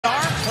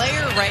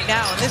right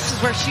now, and this is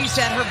where she's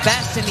at her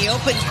best in the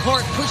open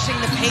court, pushing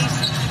the pace,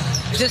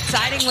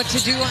 deciding what to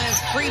do on his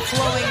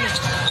free-flowing.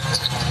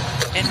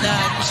 And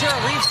Cheryl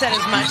Reeves said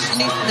as much.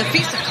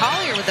 Nafisa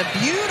Collier with a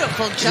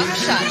beautiful jump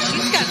shot.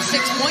 She's got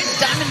 6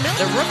 points. Diamond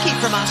Miller, the rookie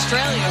from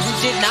Australia, who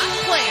did not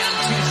play on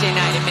Tuesday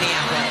night in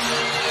Minneapolis.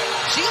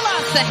 She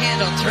lost the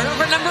handle.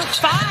 Turnover number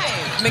 5.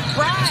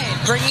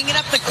 McBride bringing it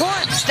up the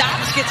court.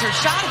 Stops, gets her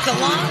shot. It's a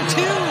long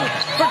 2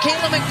 for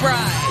Kayla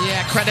McBride.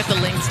 Yeah, credit the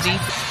Lynx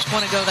deep.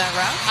 Want to go that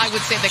route? I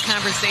would say the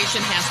conversation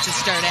has to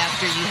start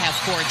after you have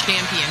 4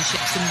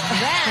 championships, and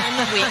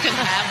then we can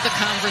have the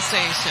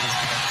conversation.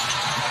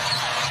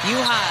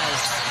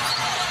 Juhas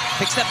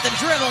picks up the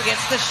dribble,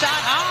 gets the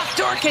shot off.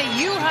 Dorka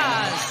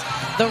Juhas,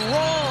 the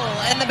roll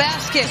and the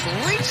basket.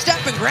 Reached up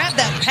and grabbed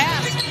that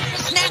pass.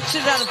 Snatched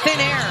it out of thin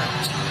air.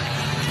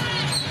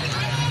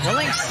 The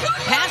Lynx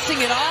passing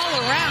it all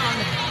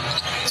around.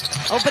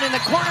 Open in the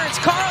corner, it's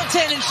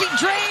Carlton, and she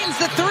drains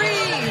the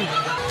 3.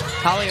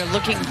 Collier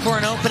looking for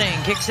an opening.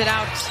 Kicks it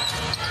out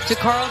to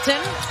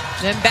Carlton.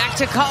 Then back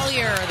to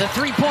Collier. The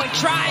 3-point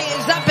try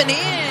is up and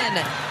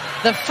in.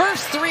 The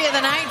first 3 of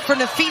the night for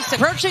Nafisa.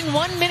 Approaching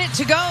 1 minute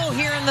to go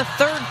here in the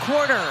 3rd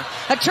quarter.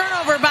 A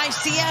turnover by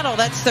Seattle.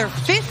 That's their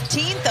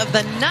 15th of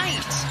the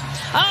night.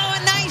 Oh,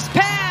 a nice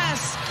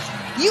pass.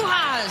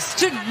 Juhas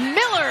to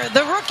Miller.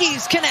 The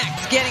rookies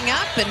connect. Getting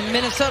up, and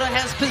Minnesota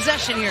has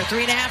possession here.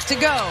 3.5 to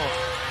go.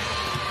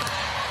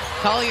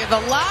 Collier,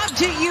 the lob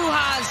to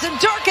Juhas. And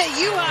Dorka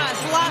Juhas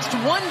lost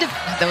 1 to...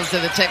 Those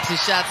are the types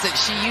of shots that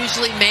she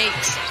usually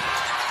makes.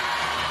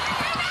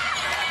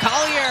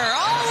 Collier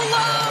all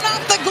alone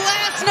off the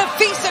glass.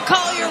 Nafisa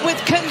Collier with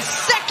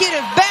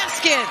consecutive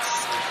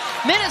baskets.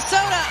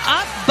 Minnesota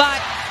up, but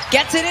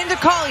gets it into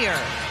Collier.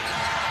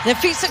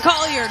 Nafisa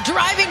Collier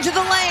driving to the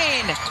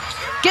lane.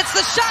 Gets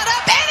the shot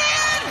up and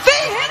in.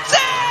 Fee hits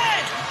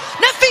it.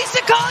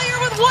 Nafisa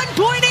Collier with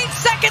 1.8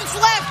 seconds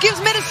left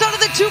gives Minnesota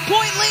the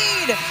 2-point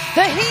lead.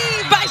 The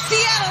heave by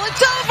Seattle.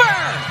 It's over.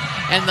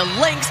 And the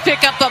Lynx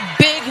pick up a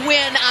big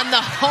win on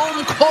the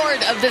home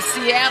court of the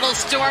Seattle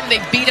Storm. They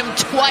beat them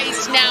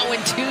twice now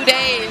in 2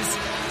 days.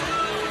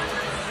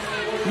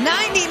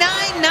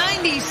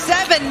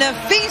 99-97.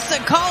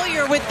 Nafisa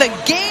Collier with the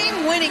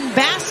game-winning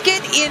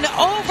basket in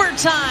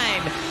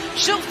overtime.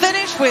 She'll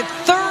finish with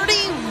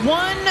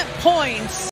 31 points.